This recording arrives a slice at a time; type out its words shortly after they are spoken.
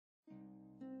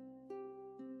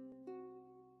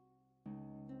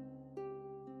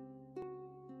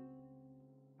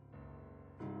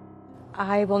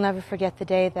I will never forget the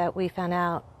day that we found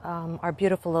out our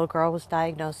beautiful little girl was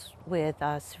diagnosed with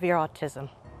severe autism.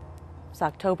 It's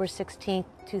October 16th,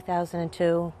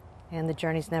 2002, and the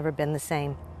journey's never been the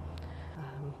same.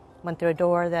 Went through a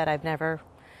door that I've never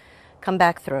come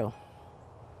back through.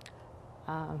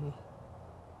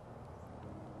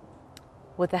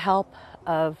 With the help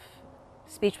of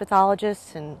speech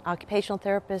pathologists and occupational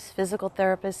therapists, physical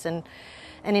therapists, and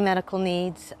any medical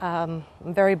needs, I'm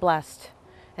very blessed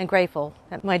and grateful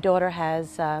that my daughter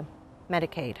has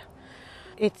Medicaid.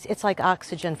 It's like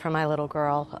oxygen for my little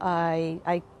girl.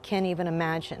 I can't even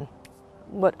imagine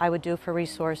what I would do for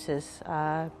resources.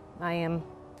 I am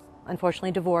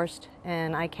unfortunately divorced,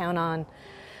 and I count on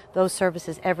those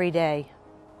services every day.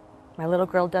 My little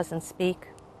girl doesn't speak,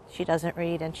 she doesn't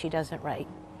read, and she doesn't write.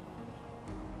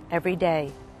 Every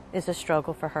day is a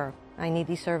struggle for her. I need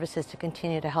these services to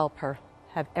continue to help her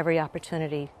have every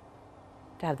opportunity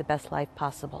to have the best life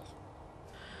possible.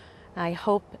 I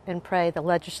hope and pray the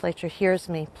legislature hears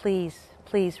me. Please,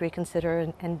 please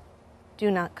reconsider and do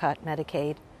not cut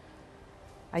Medicaid.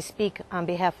 I speak on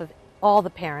behalf of all the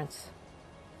parents.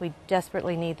 We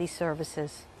desperately need these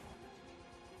services.